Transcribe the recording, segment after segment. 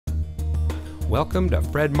Welcome to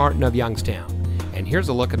Fred Martin of Youngstown, and here's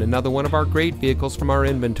a look at another one of our great vehicles from our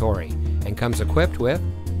inventory, and comes equipped with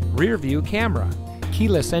rear view camera,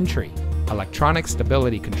 keyless entry, electronic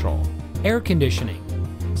stability control, air conditioning,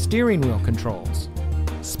 steering wheel controls,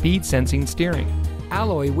 speed sensing steering,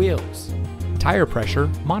 alloy wheels, tire pressure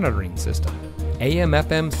monitoring system,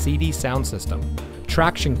 AM/FM CD sound system,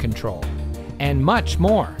 traction control, and much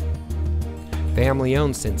more. Family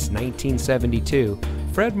owned since 1972,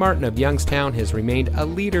 Fred Martin of Youngstown has remained a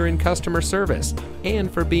leader in customer service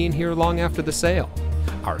and for being here long after the sale.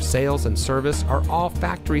 Our sales and service are all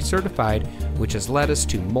factory certified, which has led us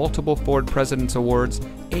to multiple Ford President's Awards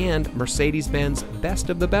and Mercedes-Benz Best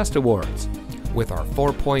of the Best Awards. With our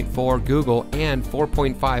 4.4 Google and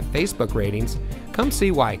 4.5 Facebook ratings, come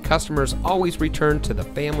see why customers always return to the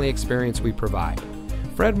family experience we provide.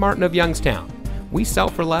 Fred Martin of Youngstown. We sell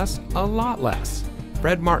for less, a lot less.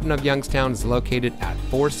 Fred Martin of Youngstown is located at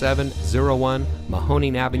 4701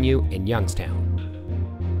 Mahoning Avenue in Youngstown.